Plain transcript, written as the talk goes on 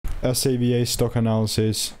SAVA stock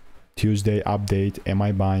analysis, Tuesday update, am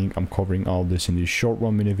I buying? I'm covering all this in this short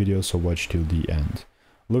 1 minute video, so watch till the end.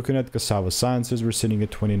 Looking at Cassava Sciences, we're sitting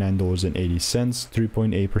at $29.80,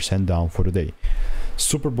 3.8% down for the day.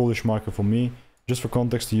 Super bullish market for me. Just for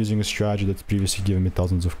context, using a strategy that's previously given me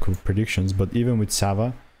thousands of predictions, but even with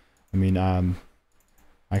SAVA, I mean,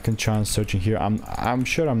 I can try and search in here. I'm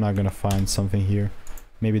sure I'm not gonna find something here.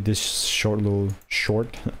 Maybe this quick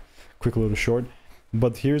little short.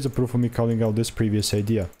 But here's the proof of me calling out this previous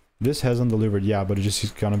idea. This hasn't delivered, yeah, but it just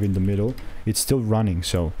is kind of in the middle. It's still running,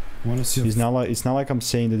 so it's not like I'm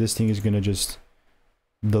saying that this thing is gonna just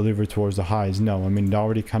deliver towards the highs. No, I mean, it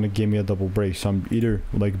already kind of gave me a double break. So I'm either,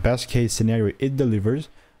 like, best case scenario, it delivers.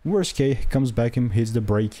 Worst case, it comes back and hits the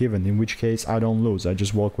break even, in which case I don't lose. I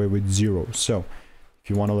just walk away with 0. So if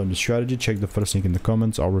you want to learn the strategy, check the first link in the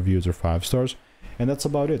comments. Our reviews are 5 stars. And that's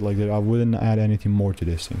about it. Like, I wouldn't add anything more to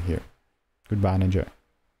this thing here. Goodbye and enjoy.